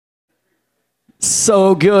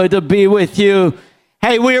So good to be with you.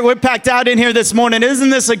 Hey, we're packed out in here this morning.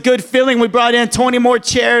 Isn't this a good feeling? We brought in 20 more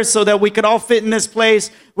chairs so that we could all fit in this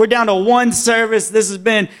place. We're down to one service. This has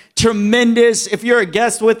been tremendous. If you're a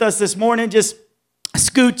guest with us this morning, just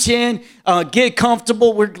scooch in, get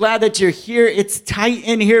comfortable. We're glad that you're here. It's tight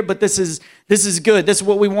in here, but this is good. This is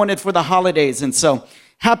what we wanted for the holidays. And so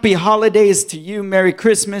happy holidays to you. Merry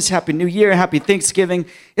Christmas. Happy New Year. Happy Thanksgiving.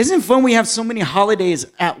 Isn't it fun we have so many holidays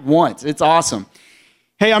at once? It's awesome.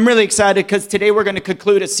 Hey, I'm really excited because today we're going to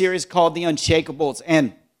conclude a series called The Unshakables,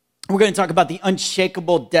 and we're going to talk about the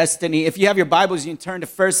unshakable destiny. If you have your Bibles, you can turn to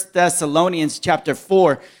 1 Thessalonians chapter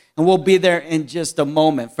 4, and we'll be there in just a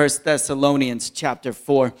moment. 1 Thessalonians chapter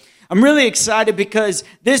 4. I'm really excited because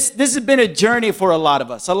this has been a journey for a lot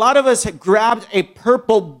of us. A lot of us have grabbed a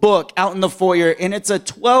purple book out in the foyer, and it's a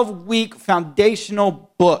 12-week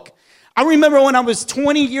foundational book. I remember when I was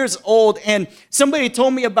 20 years old and somebody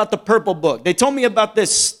told me about the purple book. They told me about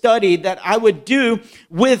this study that I would do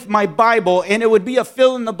with my Bible, and it would be a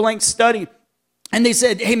fill-in-the-blank study. And they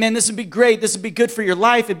said, hey, man, this would be great. This would be good for your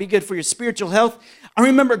life. It'd be good for your spiritual health. I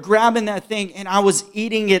remember grabbing that thing, and I was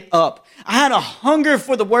eating it up. I had a hunger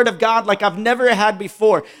for the Word of God like I've never had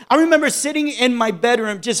before. I remember sitting in my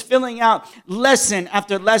bedroom just filling out lesson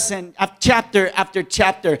after lesson, chapter after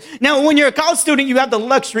chapter. Now, when you're a college student, you have the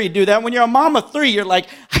luxury to do that. When you're a mom of three, you're like,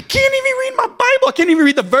 I can't even read my Bible. I can't even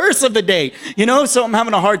read the verse of the day, so I'm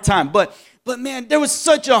having a hard time. But man, there was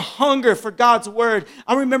such a hunger for God's Word.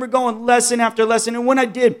 I remember going lesson after lesson, and when I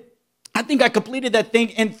did, I think I completed that thing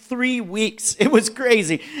in 3 weeks. It was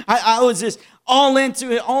crazy. I was just all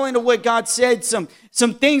into it, all into what God said. Some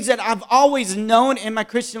things that I've always known in my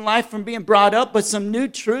Christian life from being brought up, but some new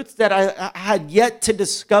truths that I had yet to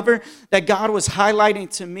discover that God was highlighting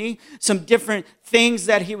to me. Some different things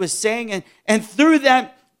that He was saying. And through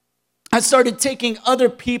that, I started taking other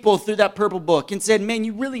people through that purple book and said, man,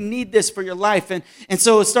 you really need this for your life. And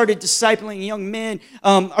so I started discipling young men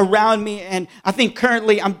around me. And I think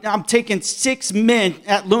currently I'm taking 6 men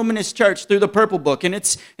at Luminous Church through the purple book. And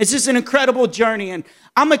it's just an incredible journey. And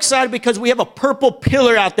I'm excited because we have a purple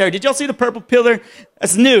pillar out there. Did y'all see the purple pillar?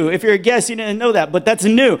 That's new. If you're a guest, you didn't know that, but that's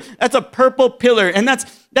new. That's a purple pillar. And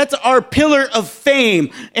that's our pillar of fame.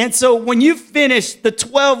 And so when you finish the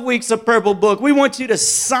 12 weeks of Purple Book, we want you to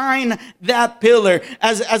sign that pillar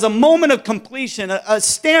as a moment of completion, a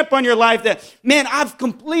stamp on your life that, man, I've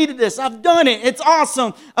completed this. I've done it. It's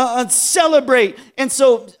awesome. Celebrate. And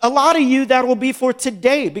so a lot of you, that will be for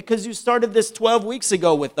today because you started this 12 weeks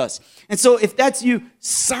ago with us. And so if that's you,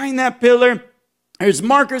 sign that pillar. There's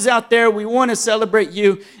markers out there. We want to celebrate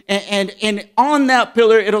you. And on that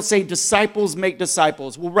pillar, it'll say disciples make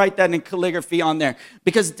disciples. We'll write that in calligraphy on there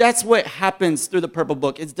because that's what happens through the purple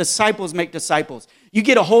book. It's disciples make disciples. You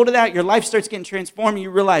get a hold of that, your life starts getting transformed, and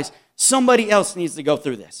you realize somebody else needs to go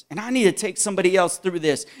through this. And I need to take somebody else through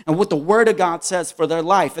this and what the Word of God says for their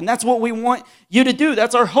life. And that's what we want you to do.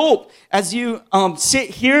 That's our hope. As you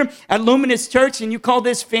sit here at Luminous Church and you call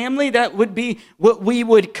this family, that would be what we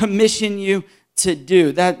would commission you to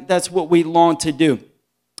do. That's what we long to do.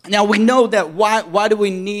 Now we know that why do we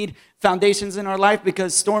need foundations in our life?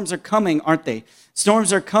 Because storms are coming, aren't they?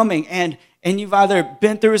 Storms are coming, and you've either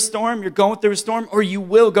been through a storm, you're going through a storm, or you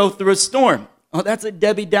will go through a storm. Oh, that's a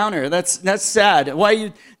Debbie Downer. That's sad. Why are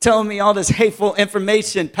you telling me all this hateful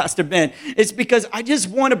information, Pastor Ben? It's because I just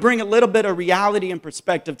want to bring a little bit of reality and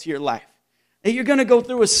perspective to your life. That you're going to go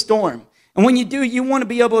through a storm. And when you do, you want to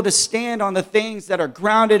be able to stand on the things that are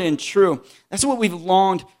grounded and true. That's what we've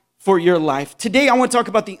longed for your life. Today, I want to talk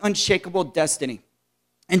about the unshakable destiny.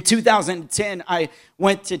 In 2010, I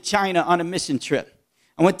went to China on a mission trip.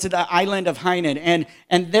 I went to the island of Hainan,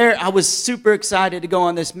 and there I was super excited to go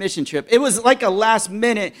on this mission trip. It was like a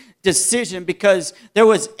last-minute decision because there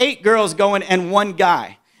was 8 girls going and 1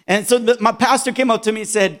 guy. And so my pastor came up to me and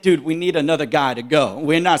said, dude, we need another guy to go.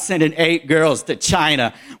 We're not sending 8 girls to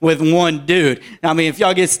China with 1 dude. I mean, if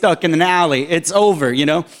y'all get stuck in an alley, it's over,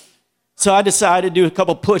 So I decided to do a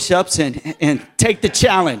couple push-ups and take the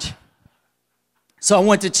challenge. So I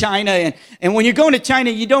went to China, and when you're going to China,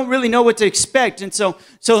 you don't really know what to expect. And so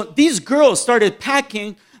these girls started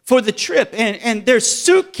packing for the trip, and their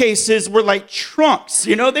suitcases were like trunks,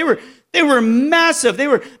 They were massive. They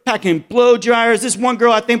were packing blow dryers. This one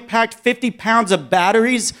girl, I think, packed 50 pounds of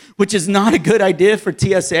batteries, which is not a good idea for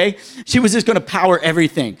TSA. She was just going to power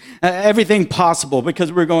everything possible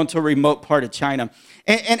because we were going to a remote part of China.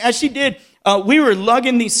 And as she did, we were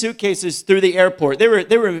lugging these suitcases through the airport. They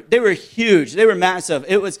were huge. They were massive.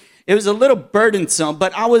 It was a little burdensome,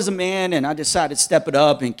 but I was a man, and I decided to step it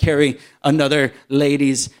up and carry another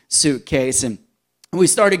lady's suitcase. And we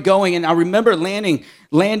started going, and I remember landing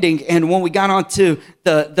landing. And when we got onto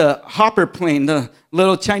the hopper plane, the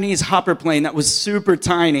little Chinese hopper plane that was super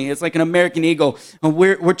tiny, it's like an American Eagle, and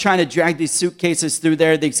we're trying to drag these suitcases through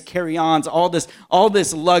there, these carry-ons, all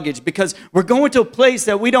this luggage, because we're going to a place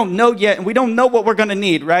that we don't know yet, and we don't know what we're going to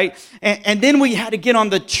need, right? And then we had to get on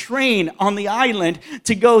the train on the island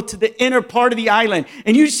to go to the inner part of the island.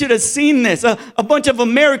 And you should have seen this. A bunch of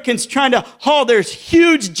Americans trying to haul their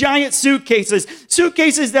huge, giant suitcases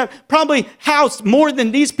that probably housed more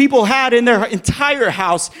than these people had in their entire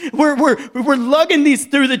house. We're lugging these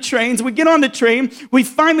through the trains. We get on the train. We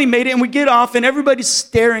finally made it, and we get off, and everybody's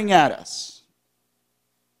staring at us.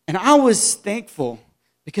 And I was thankful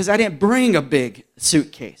because I didn't bring a big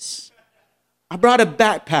suitcase. I brought a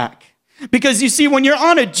backpack. Because you see, when you're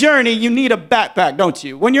on a journey, you need a backpack, don't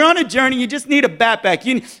you? When you're on a journey, you just need a backpack.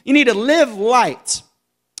 You need to live light.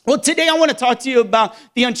 Well, today I want to talk to you about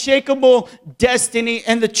the unshakable destiny.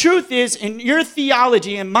 And the truth is, in your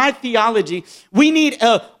theology and my theology, we need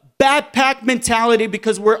a backpack mentality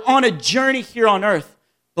because we're on a journey here on earth.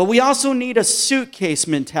 But we also need a suitcase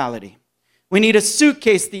mentality. We need a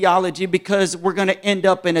suitcase theology because we're going to end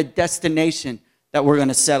up in a destination that we're going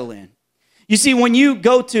to settle in. You see, when you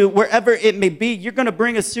go to wherever it may be, you're going to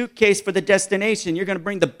bring a suitcase for the destination. You're going to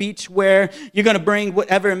bring the beach wear. You're going to bring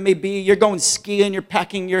whatever it may be. You're going skiing. You're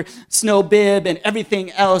packing your snow bib and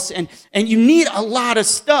everything else. And you need a lot of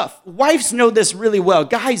stuff. Wives know this really well.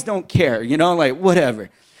 Guys don't care, like whatever,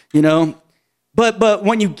 But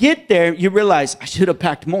when you get there, you realize I should have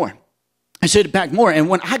packed more. And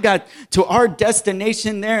when I got to our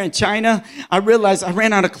destination there in China, I realized I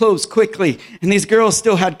ran out of clothes quickly. And these girls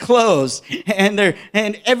still had clothes and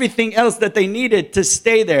everything else that they needed to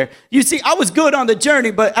stay there. You see, I was good on the journey,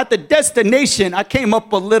 but at the destination, I came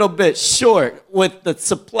up a little bit short with the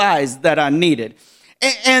supplies that I needed.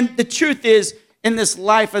 And the truth is, in this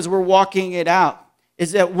life, as we're walking it out,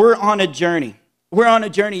 is that we're on a journey. We're on a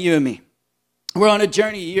journey, you and me. We're on a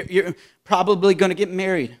journey. You're probably going to get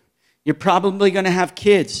married. You're probably going to have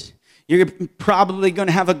kids. You're probably going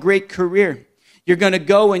to have a great career. You're going to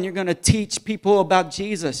go and you're going to teach people about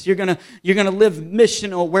Jesus. You're going to live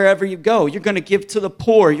missional wherever you go. You're going to give to the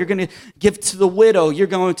poor. You're going to give to the widow. You're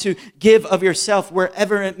going to give of yourself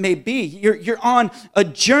wherever it may be. You're on a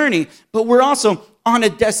journey, but we're also on a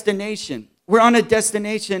destination. We're on a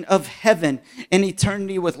destination of heaven and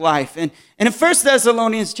eternity with life. And in 1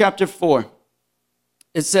 Thessalonians chapter 4,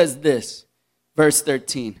 it says this, verse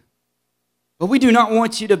 13. But we do not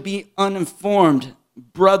want you to be uninformed,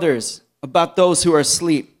 brothers, about those who are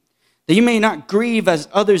asleep, that you may not grieve as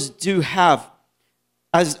others do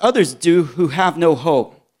who have no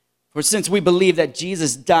hope. For since we believe that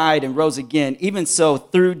Jesus died and rose again, even so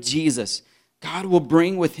through Jesus, God will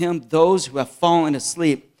bring with him those who have fallen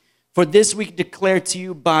asleep. For this we declare to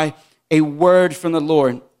you by a word from the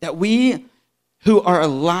Lord, that we who are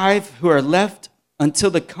alive, who are left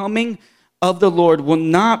until the coming of the Lord, will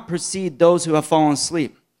not precede those who have fallen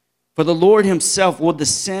asleep. For the Lord himself will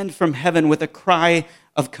descend from heaven with a cry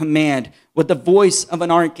of command, with the voice of an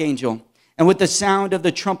archangel, and with the sound of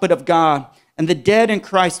the trumpet of God. And the dead in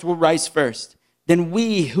Christ will rise first. Then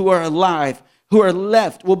we who are alive, who are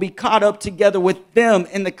left, will be caught up together with them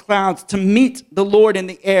in the clouds to meet the Lord in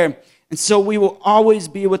the air. And so we will always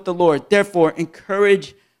be with the Lord. Therefore,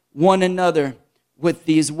 encourage one another with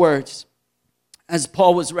these words. As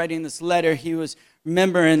Paul was writing this letter, he was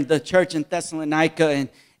remembering the church in Thessalonica,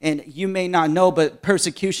 and you may not know, but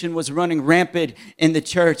persecution was running rampant in the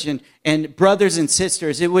church. And brothers and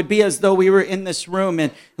sisters, it would be as though we were in this room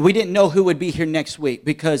and we didn't know who would be here next week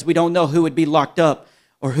because we don't know who would be locked up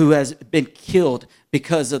or who has been killed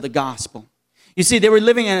because of the gospel. You see, they were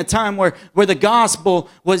living in a time where the gospel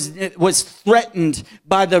was threatened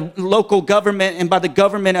by the local government and by the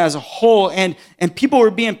government as a whole, and people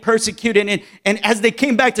were being persecuted. And as they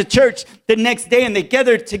came back to church the next day and they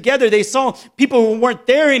gathered together, they saw people who weren't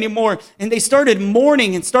there anymore, and they started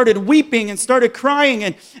mourning and started weeping and started crying,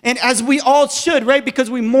 and as we all should, right? Because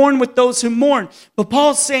we mourn with those who mourn. But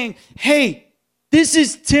Paul's saying, hey, this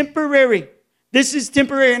is temporary. This is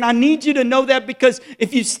temporary, and I need you to know that, because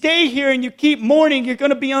if you stay here and you keep mourning, you're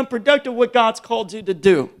going to be unproductive what God's called you to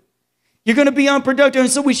do. You're going to be unproductive, and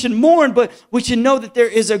so we should mourn, but we should know that there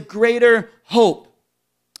is a greater hope.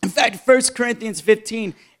 In fact, 1 Corinthians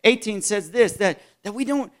 15:18 says this, that we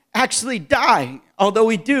don't actually die, although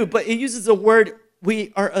we do, but it uses the word,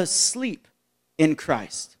 we are asleep in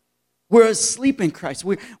Christ. We're asleep in Christ.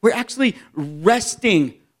 We're actually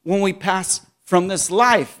resting when we pass from this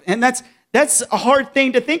life, and that's a hard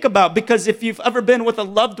thing to think about, because if you've ever been with a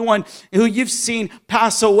loved one who you've seen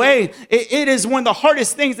pass away, it is one of the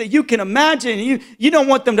hardest things that you can imagine. You don't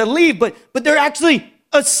want them to leave, but they're actually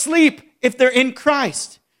asleep if they're in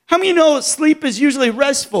Christ. How many know sleep is usually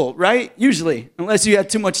restful, right? Usually, unless you had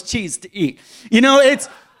too much cheese to eat.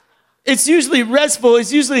 It's usually restful.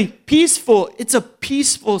 It's usually peaceful. It's a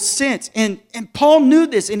peaceful sense. And Paul knew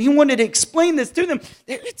this, and he wanted to explain this to them.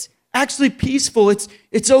 It's actually peaceful.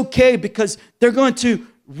 It's okay because they're going to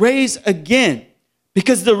raise again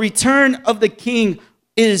because the return of the king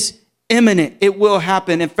is imminent. It will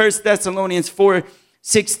happen. In 1 Thessalonians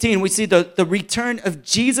 4:16, we see the return of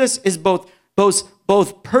Jesus is both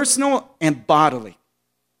personal and bodily.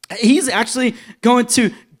 He's actually going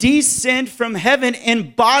to descend from heaven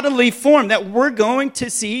in bodily form, that we're going to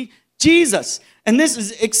see Jesus. And this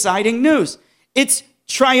is exciting news. It's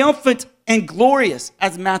triumphant and glorious,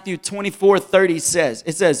 as Matthew 24:30 says.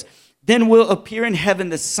 It says, then will appear in heaven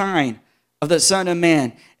the sign of the Son of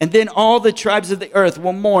Man. And then all the tribes of the earth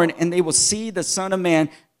will mourn, and they will see the Son of Man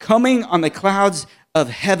coming on the clouds of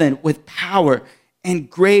heaven with power and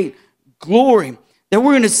great glory. That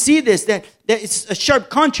we're going to see this, that it's a sharp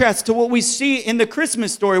contrast to what we see in the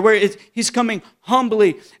Christmas story, where he's coming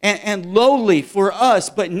humbly and lowly for us,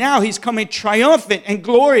 but now he's coming triumphant and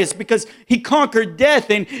glorious because he conquered death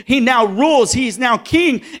and he now rules. He's now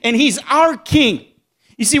king, and he's our king.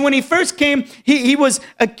 You see, when he first came, he was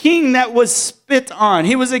a king that was spit on.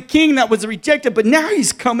 He was a king that was rejected, but now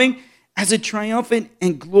he's coming as a triumphant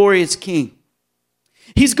and glorious king.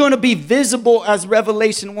 He's going to be visible, as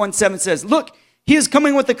Revelation 1:7 says. Look, he is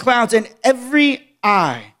coming with the clouds, and every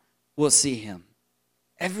eye will see him.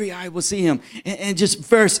 Every eye will see him. And just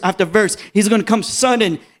verse after verse, he's going to come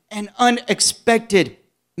sudden and unexpected.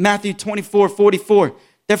 Matthew 24:44.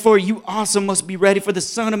 Therefore, you also must be ready, for the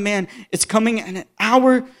Son of Man is coming in an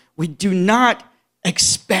hour we do not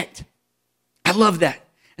expect. I love that.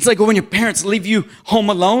 It's like when your parents leave you home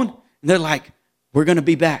alone, and they're like, we're going to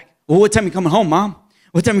be back. Well, what time are you coming home, Mom?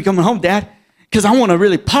 What time are you coming home, Dad? Because I want to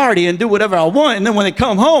really party and do whatever I want. And then when they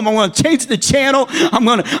come home, I want to change the channel. I'm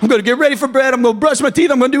going to get ready for bed. I'm going to brush my teeth.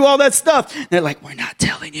 I'm going to do all that stuff. And they're like, we're not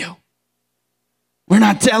telling you. We're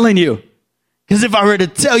not telling you. Because if I were to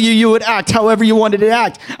tell you, you would act however you wanted to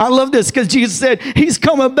act. I love this because Jesus said he's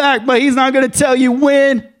coming back, but he's not going to tell you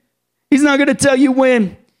when. He's not going to tell you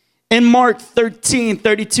when. In Mark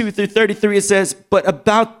 13:32-33, it says, but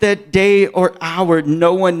about that day or hour,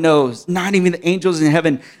 no one knows, not even the angels in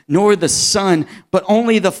heaven, nor the Son, but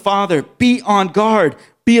only the Father. Be on guard,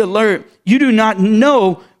 be alert. You do not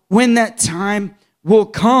know when that time will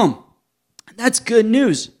come. That's good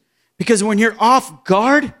news, because when you're off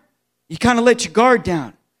guard, you kind of let your guard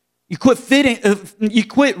down. You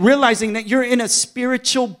quit realizing that you're in a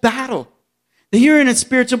spiritual battle. That you're in a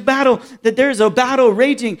spiritual battle, that there's a battle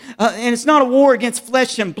raging, and it's not a war against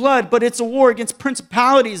flesh and blood, but it's a war against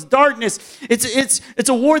principalities, darkness. It's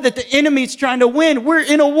a war that the enemy's trying to win. We're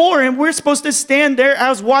in a war, and we're supposed to stand there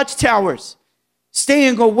as watchtowers,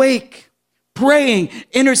 staying awake, praying,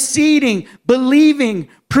 interceding, believing,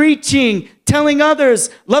 preaching, telling others,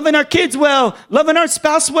 loving our kids well, loving our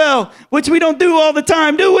spouse well, which we don't do all the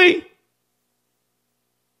time, do we?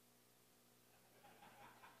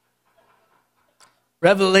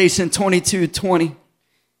 Revelation 22:20.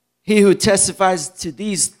 He who testifies to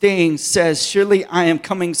these things says, surely I am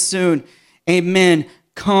coming soon. Amen.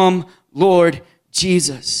 Come, Lord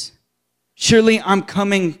Jesus. Surely I'm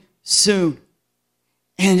coming soon.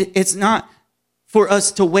 And it's not for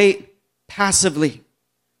us to wait passively,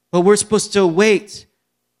 but we're supposed to wait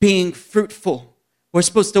being fruitful. We're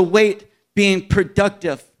supposed to wait being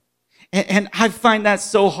productive. And I find that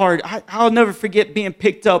so hard. I'll never forget being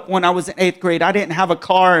picked up when I was in 8th grade. I didn't have a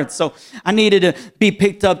car, and so I needed to be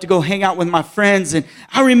picked up to go hang out with my friends. And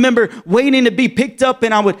I remember waiting to be picked up,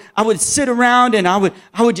 and I would sit around, and I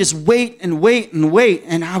would just wait and wait and wait,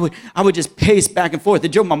 and I would just pace back and forth.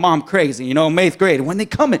 It drove my mom crazy, in 8th grade. When they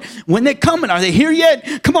coming? Are they here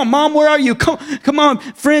yet? Come on, Mom, where are you? Come on,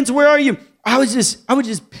 friends, where are you? I was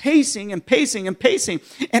just pacing and pacing and pacing,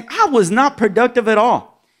 and I was not productive at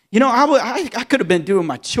all. I could have been doing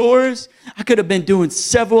my chores. I could have been doing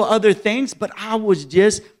several other things, but I was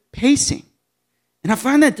just pacing. And I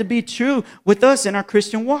find that to be true with us in our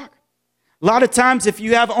Christian walk. A lot of times, if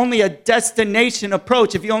you have only a destination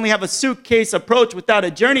approach, if you only have a suitcase approach without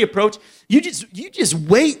a journey approach, you just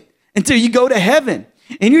wait until you go to heaven.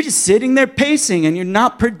 And you're just sitting there pacing, and you're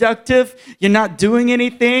not productive. You're not doing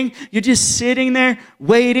anything. You're just sitting there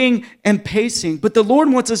waiting and pacing. But the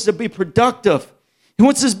Lord wants us to be productive. He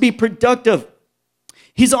wants us to be productive.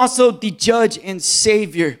 He's also the judge and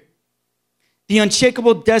savior. The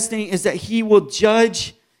unshakable destiny is that he will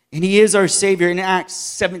judge, and he is our savior. In Acts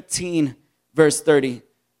 17, verse 30,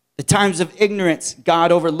 the times of ignorance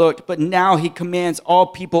God overlooked, but now he commands all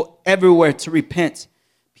people everywhere to repent,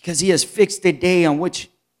 because he has fixed a day on which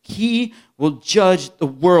he will judge the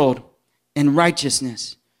world in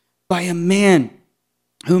righteousness by a man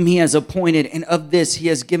whom he has appointed. And of this he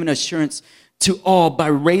has given assurance to all by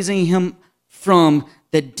raising him from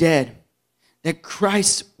the dead, that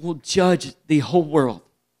Christ will judge the whole world.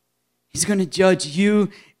 He's going to judge you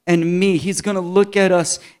and me. He's going to look at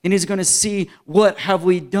us and he's going to see, what have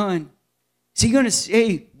we done? Is he going to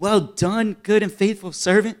say, well done, good and faithful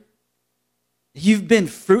servant? You've been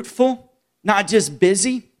fruitful, not just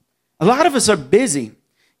busy. A lot of us are busy.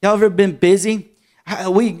 Y'all ever been busy?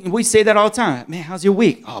 We say that all the time. Man, how's your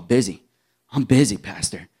week? Oh, busy. I'm busy,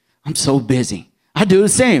 Pastor. I'm so busy. I do the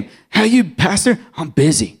same. How you, Pastor? I'm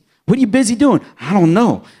busy. What are you busy doing? I don't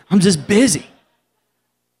know. I'm just busy.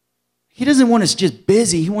 He doesn't want us just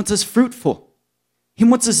busy. He wants us fruitful. He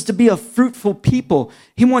wants us to be a fruitful people.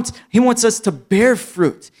 He wants us to bear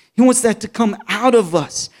fruit. He wants that to come out of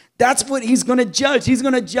us. That's what he's going to judge. He's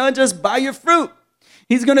going to judge us by your fruit.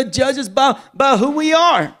 He's going to judge us by who we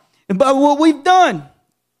are and by what we've done.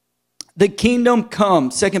 The kingdom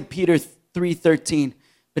comes, 2 Peter 3:13.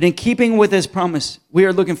 But in keeping with his promise, we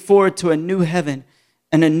are looking forward to a new heaven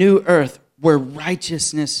and a new earth where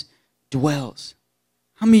righteousness dwells.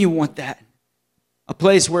 How many of you want that? A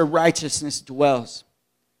place where righteousness dwells.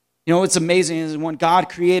 You know what's amazing is when God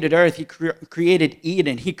created earth, he created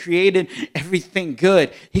Eden. He created everything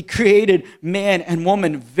good. He created man and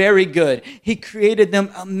woman very good. He created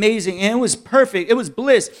them amazing, and it was perfect. It was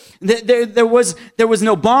bliss. There was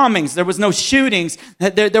no bombings. There was no shootings.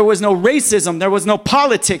 There was no racism. There was no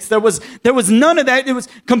politics. There was none of that. It was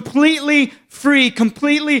completely free,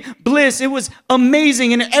 completely bliss. It was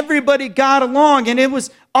amazing, and everybody got along, and it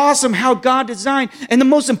was awesome how God designed. And the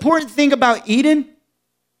most important thing about Eden,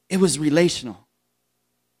 it was relational.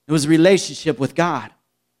 It was relationship with God.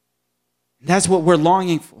 And that's what we're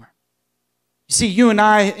longing for. You see, you and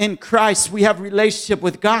I in Christ, we have relationship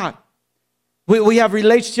with God. We have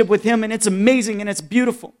relationship with him, and it's amazing and it's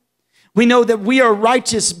beautiful. We know that we are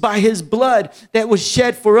righteous by his blood that was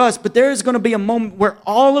shed for us, but there is going to be a moment where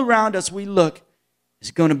all around us we look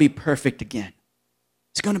is going to be perfect again.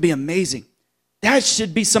 It's going to be amazing. That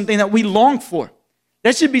should be something that we long for.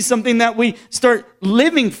 That should be something that we start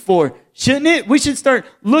living for, shouldn't it? We should start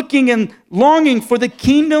looking and longing for the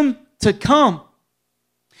kingdom to come.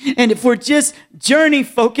 And if we're just journey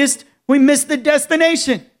focused, we miss the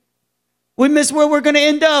destination. We miss where we're going to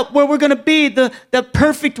end up, where we're going to be. The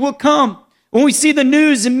perfect will come. When we see the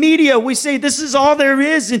news and media, we say this is all there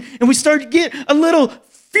is. And we start to get a little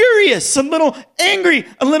furious, a little angry,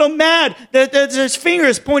 a little mad. There's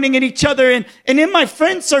fingers pointing at each other. And in my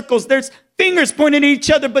friend circles, there's fingers pointing at each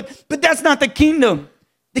other, but that's not the kingdom.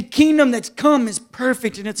 The kingdom that's come is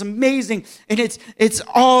perfect and it's amazing, and it's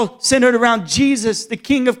all centered around Jesus, the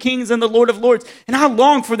King of Kings and the Lord of Lords. And I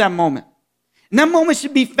long for that moment. And that moment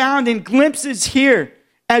should be found in glimpses here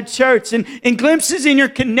at church, and glimpses in your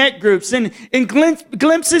connect groups, and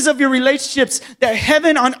glimpses of your relationships, that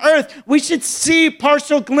heaven on earth. We should see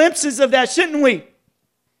partial glimpses of that, shouldn't we?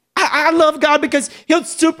 I love God because he'll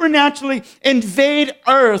supernaturally invade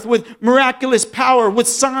earth with miraculous power, with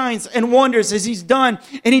signs and wonders as he's done.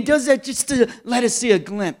 And he does that just to let us see a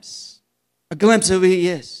glimpse of who he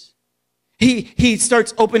is. He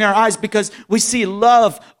starts opening our eyes because we see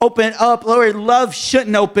love open up where love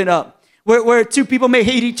shouldn't open up. Where two people may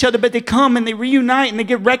hate each other, but they come and they reunite and they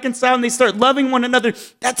get reconciled and they start loving one another.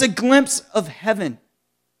 That's a glimpse of heaven.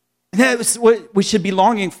 And that's what we should be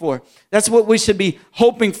longing for. That's what we should be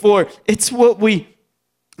hoping for. It's what we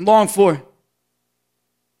long for.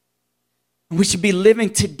 And we should be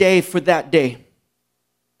living today for that day.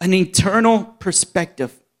 An eternal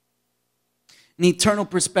perspective. An eternal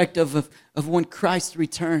perspective of when Christ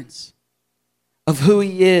returns. Of who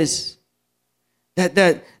he is.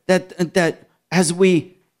 That as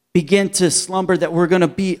we begin to slumber, that we're going to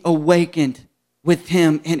be awakened with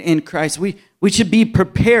him and in Christ. We should be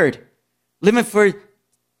prepared.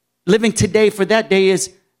 Living today for that day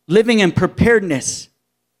is living in preparedness.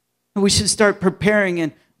 And we should start preparing,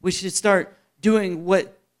 and we should start doing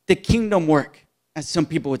what the kingdom work, as some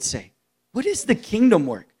people would say. What is the kingdom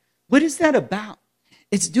work? What is that about?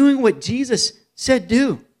 It's doing what Jesus said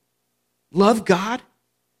do. Love God,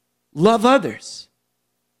 love others.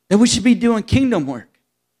 That we should be doing kingdom work.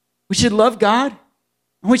 We should love God,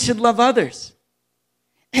 and we should love others.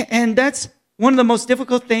 And that's one of the most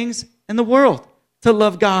difficult things in the world, to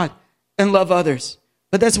love God and love others.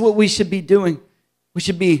 But that's what we should be doing. We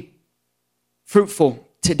should be fruitful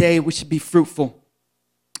today. We should be fruitful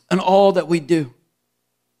in all that we do.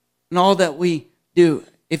 In all that we do.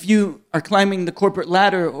 If you are climbing the corporate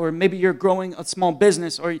ladder, or maybe you're growing a small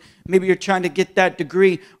business, or maybe you're trying to get that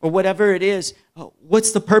degree, or whatever it is,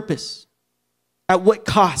 what's the purpose? At what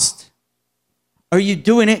cost? Are you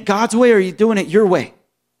doing it God's way, or are you doing it your way?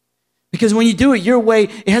 Because when you do it your way,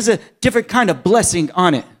 it has a different kind of blessing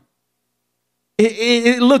on it.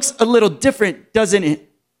 It looks a little different, doesn't it?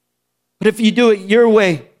 But if you do it your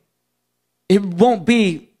way, it won't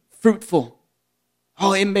be fruitful.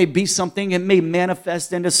 Oh, it may be something, it may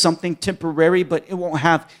manifest into something temporary, but it won't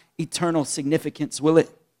have eternal significance, will it?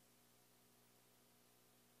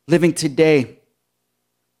 Living today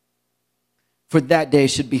for that day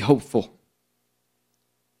should be hopeful.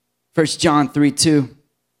 1 John 3:2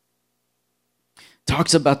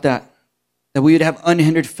 talks about that we would have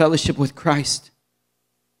unhindered fellowship with Christ,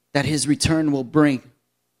 that his return will bring.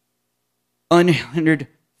 Unhindered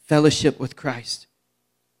fellowship with Christ.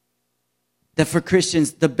 That for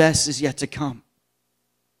Christians, the best is yet to come.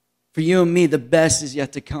 For you and me, the best is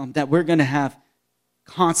yet to come. That we're going to have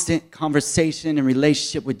constant conversation and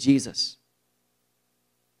relationship with Jesus.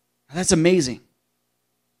 Now, that's amazing.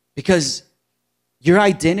 Because your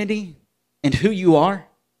identity and who you are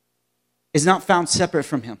is not found separate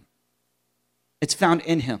from him. It's found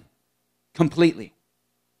in him completely.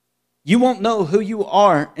 You won't know who you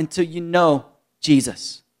are until you know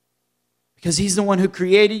Jesus. Because he's the one who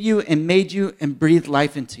created you and made you and breathed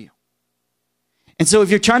life into you. And so if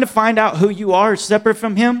you're trying to find out who you are separate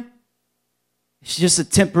from him, it's just a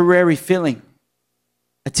temporary feeling,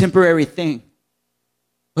 a temporary thing.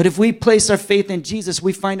 But if we place our faith in Jesus,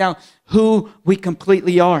 we find out who we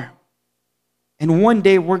completely are. And one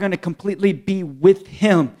day we're going to completely be with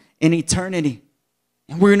him in eternity.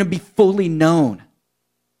 And we're going to be fully known.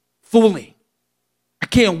 Fully. I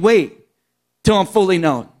can't wait till I'm fully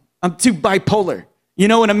known. I'm too bipolar. You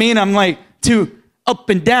know what I mean? I'm like too up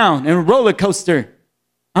and down and a roller coaster.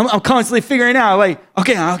 I'm constantly figuring out like,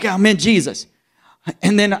 okay, I'm in Jesus.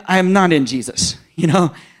 And then I'm not in Jesus, you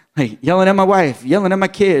know? Like yelling at my wife, yelling at my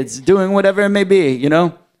kids, doing whatever it may be, you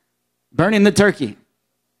know? Burning the turkey.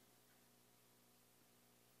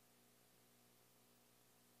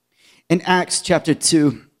 In Acts chapter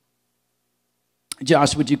 2,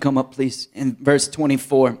 Josh, would you come up, please? In verse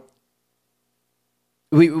 24.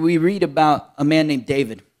 We read about a man named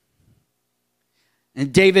David.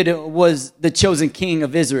 And David was the chosen king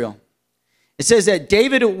of Israel. It says that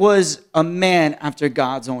David was a man after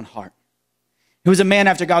God's own heart. He was a man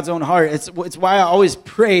after God's own heart. It's why I always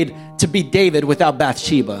prayed to be David without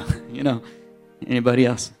Bathsheba. You know, anybody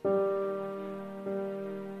else?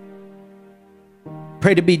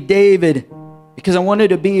 Pray to be David because I wanted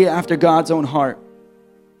to be after God's own heart.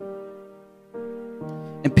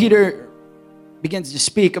 And Peter begins to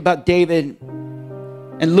speak about David,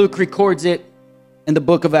 and Luke records it in the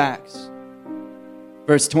book of Acts.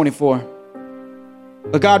 Verse 24.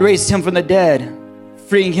 But God raised him from the dead,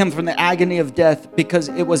 freeing him from the agony of death, because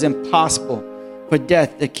it was impossible for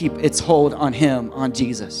death to keep its hold on him, on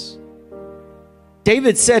Jesus.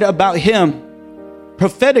 David said about him,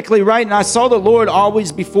 prophetically, right? And I saw the Lord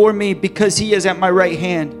always before me, because he is at my right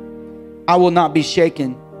hand. I will not be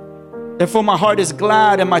shaken. Therefore my heart is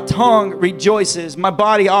glad and my tongue rejoices. My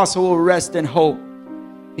body also will rest in hope,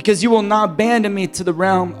 because you will not abandon me to the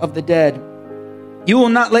realm of the dead. You will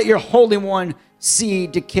not let your Holy One see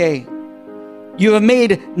decay. You have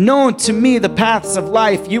made known to me the paths of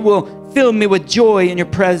life. You will fill me with joy in your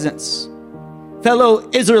presence. Fellow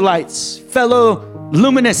Israelites, fellow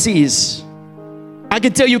luminacies, I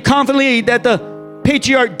can tell you confidently that the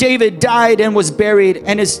patriarch David died and was buried,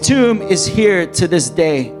 and his tomb is here to this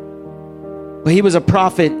day. But he was a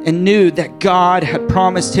prophet and knew that God had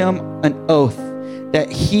promised him an oath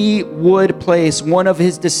that he would place one of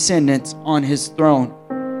his descendants on his throne.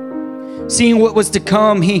 Seeing what was to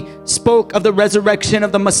come, he spoke of the resurrection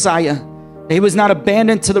of the Messiah, that he was not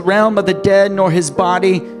abandoned to the realm of the dead, nor his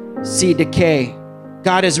body see decay.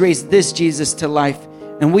 God has raised this Jesus to life,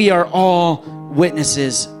 and we are all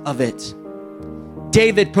witnesses of it.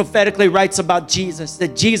 David prophetically writes about Jesus,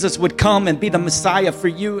 that Jesus would come and be the Messiah for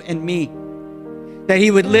you and me. That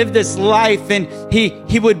he would live this life and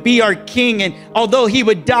he would be our king. And although he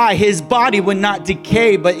would die, his body would not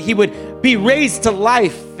decay, but he would be raised to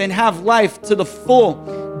life and have life to the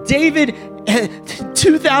full. David,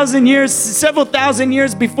 2,000 years, several thousand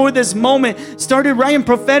years before this moment, started writing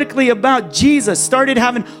prophetically about Jesus, started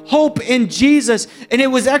having hope in Jesus. And it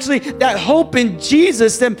was actually that hope in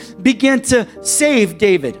Jesus that began to save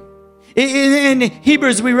David. In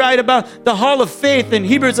Hebrews, we write about the hall of faith. In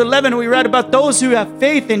Hebrews 11, we write about those who have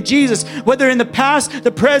faith in Jesus, whether in the past,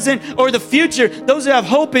 the present, or the future. Those who have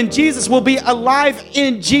hope in Jesus will be alive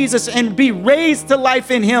in Jesus and be raised to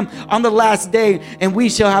life in him on the last day, and we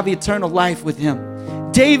shall have eternal life with him.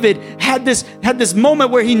 David had this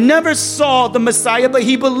moment where he never saw the Messiah, but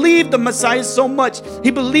he believed the Messiah so much.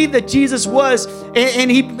 He believed that Jesus was,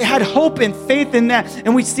 and he had hope and faith in that.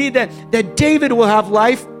 And we see that David will have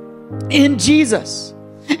life in Jesus.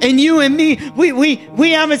 And you and me,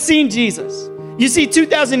 we haven't seen Jesus. You see,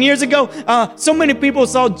 2,000 years ago, so many people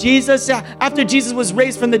saw Jesus. After Jesus was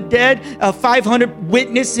raised from the dead, 500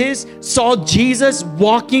 witnesses saw Jesus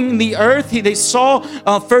walking the earth. They saw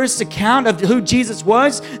first account of who Jesus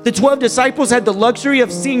was. The 12 disciples had the luxury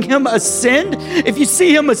of seeing him ascend. If you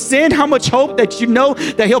see him ascend, how much hope that you know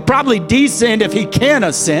that he'll probably descend if he can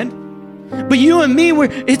ascend. But you and me,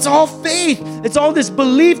 it's all faith. It's all this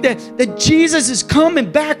belief that Jesus is coming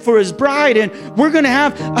back for his bride, and we're going to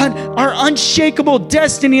have our unshakable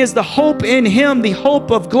destiny as the hope in him, the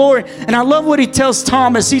hope of glory. And I love what he tells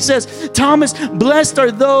Thomas. He says, Thomas, blessed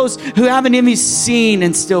are those who haven't even seen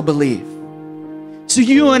and still believe. So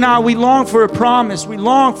you and I, we long for a promise. We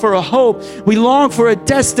long for a hope. We long for a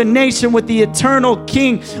destination with the eternal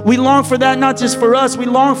King. We long for that not just for us. We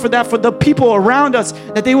long for that for the people around us,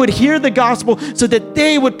 that they would hear the gospel so that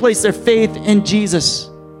they would place their faith in Jesus.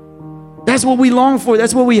 That's what we long for.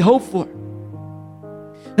 That's what we hope for.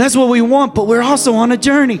 That's what we want, but we're also on a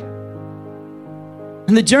journey.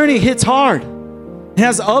 And the journey hits hard. It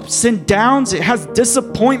has ups and downs. It has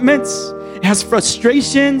disappointments. It has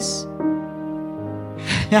frustrations.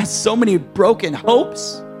 It has so many broken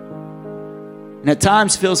hopes, and at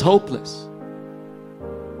times feels hopeless.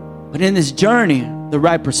 But in this journey, the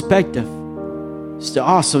right perspective is to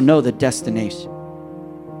also know the destination.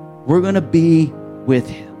 We're going to be with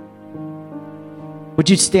him. Would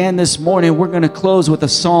you stand this morning? We're going to close with a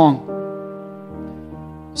song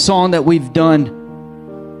that we've done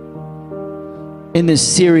in this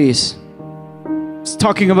series. It's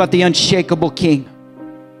talking about the unshakable King.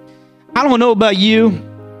 I don't know about you,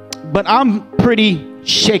 but I'm pretty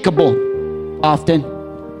shakeable often.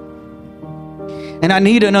 And I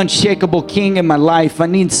need an unshakable King in my life. I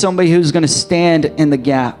need somebody who's going to stand in the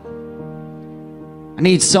gap. I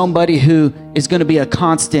need somebody who is going to be a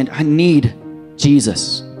constant. I need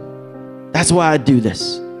Jesus. That's why I do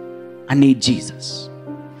this. I need Jesus.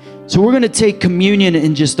 So we're going to take communion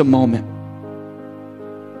in just a moment.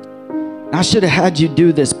 I should have had you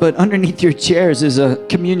do this, but underneath your chairs is a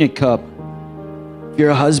communion cup. If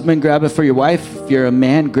you're a husband, grab it for your wife. If you're a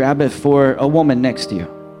man, grab it for a woman next to you.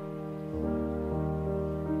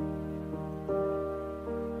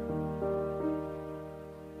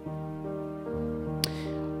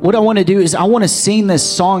 What I want to do is I want to sing this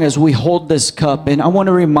song as we hold this cup, and I want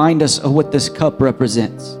to remind us of what this cup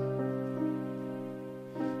represents.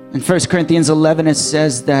 In 1 Corinthians 11, it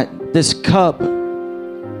says that this cup,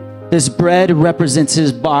 this bread represents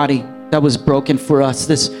his body that was broken for us.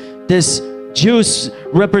 This juice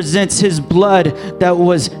represents his blood that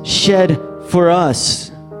was shed for us.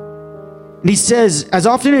 And he says, as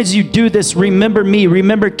often as you do this, remember me,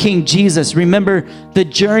 remember King Jesus, remember the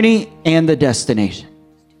journey and the destination.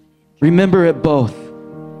 Remember it both.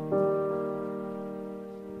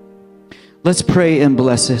 Let's pray and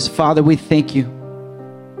bless this. Father, we thank you,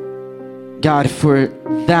 God, for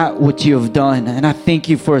that which you have done. And I thank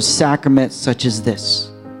you for a sacrament such as this.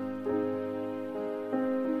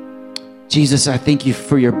 Jesus, I thank you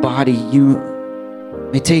for your body. You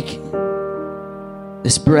may take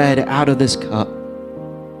this bread out of this cup.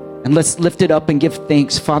 And let's lift it up and give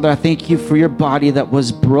thanks. Father, I thank you for your body that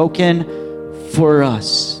was broken for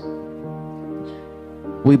us.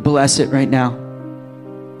 We bless it right now.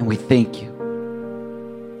 And we thank you.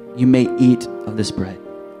 You may eat of this bread.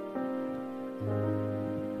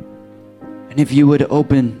 And if you would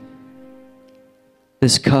open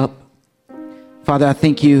this cup, Father, I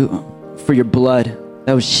thank you for your blood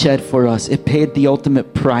that was shed for us. It paid the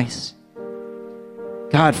ultimate price.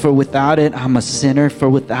 God, for without it, I'm a sinner. For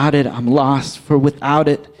without it, I'm lost. For without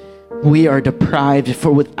it, we are deprived.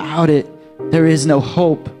 For without it, there is no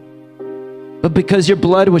hope. But because your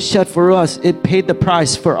blood was shed for us, it paid the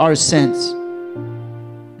price for our sins.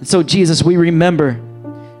 And so, Jesus, we remember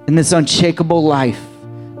in this unshakable life,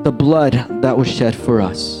 the blood that was shed for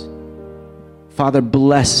us. Father,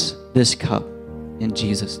 bless this cup in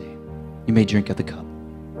Jesus' name. You may drink of the cup.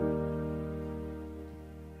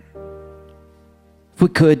 If we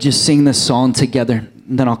could just sing this song together,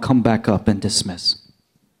 and then I'll come back up and dismiss.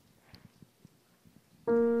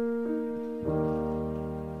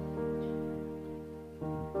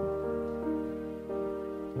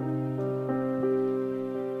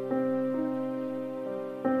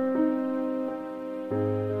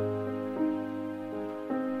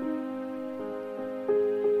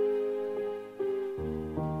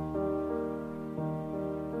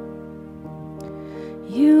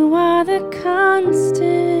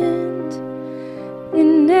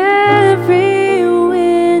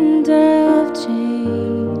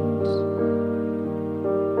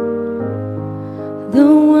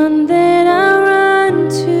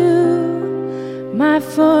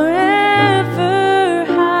 ever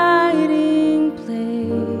hiding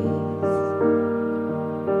place.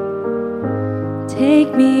 Take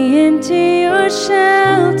me into your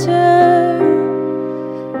shelter,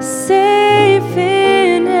 safe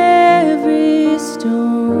in every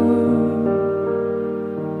storm.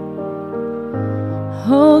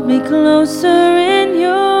 Hold me closer in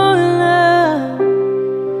your love,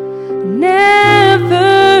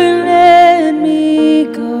 never let me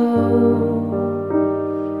go.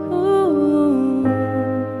 Ooh.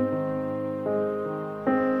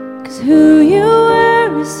 'Cause who you are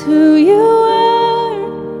is who you are,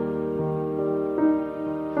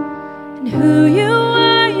 and who you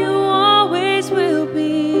are, you always will be.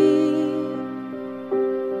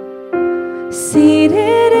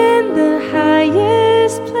 Seated in the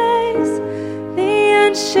highest place, the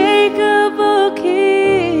unshakable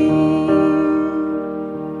King.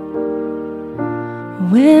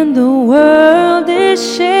 When the world is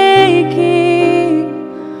shaking,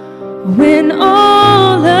 when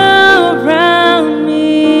all around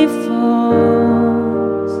me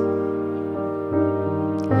falls,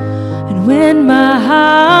 and when my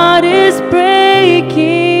heart is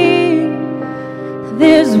breaking,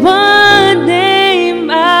 there's one name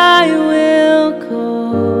I will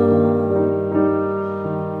call,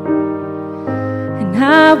 and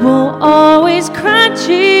I will always cry,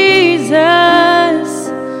 Jesus,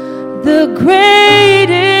 the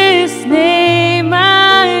greatest name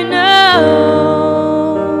I know.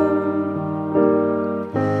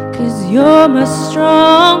 'Cause you're my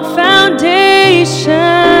strong foundation,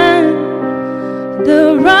 the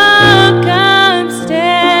rock I'm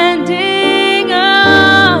standing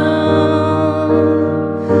on.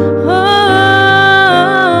 Oh,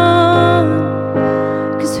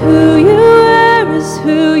 'cause who you are is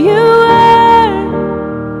who you are,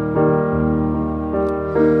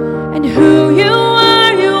 and who you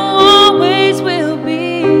are, you always will be.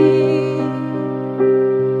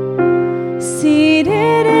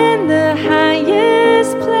 Seated in the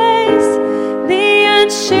highest place, the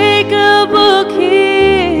unshakable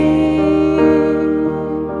King.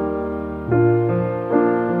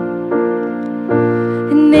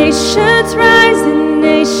 And nations rise and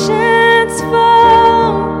nations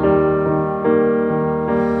fall,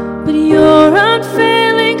 but you're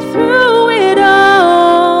unfailing through it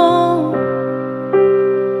all.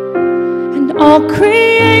 And all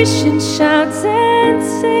creation shouts and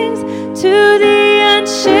sings to the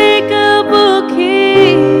unshakable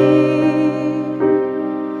King.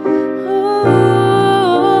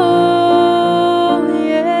 Oh,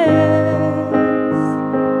 yes.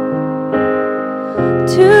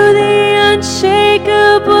 To the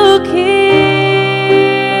unshakable King.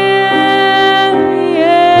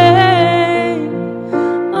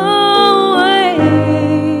 Always.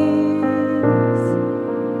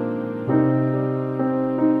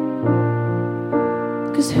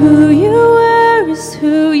 'Cause who you are is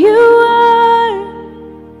who you are,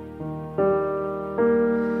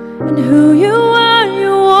 and who you are,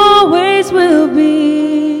 you always will be.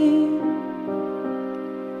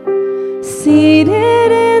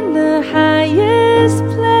 Seated in the highest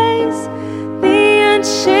place, the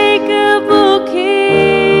unshakable King.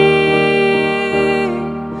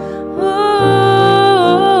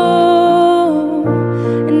 Oh,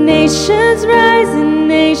 and nations rise and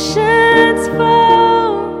nations fall,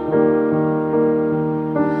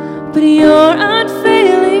 but you're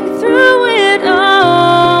unfailing through it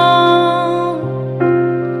all.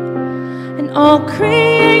 And all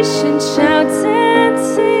creation shouts and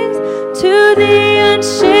sings to the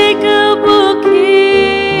unshakable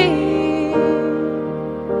King.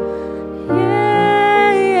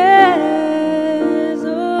 Yeah, yes,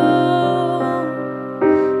 oh,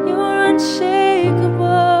 you're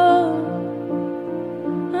unshakable,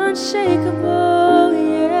 unshakable,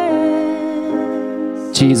 yes.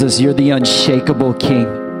 Jesus, you're the unshakable King.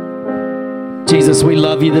 Jesus, we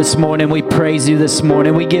love you this morning. We praise you this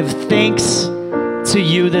morning. We give thanks to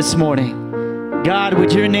you this morning. God,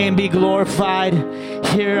 would your name be glorified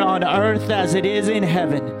here on earth as it is in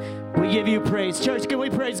heaven. We give you praise. Church, can we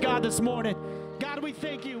praise God this morning? God, we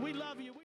thank you.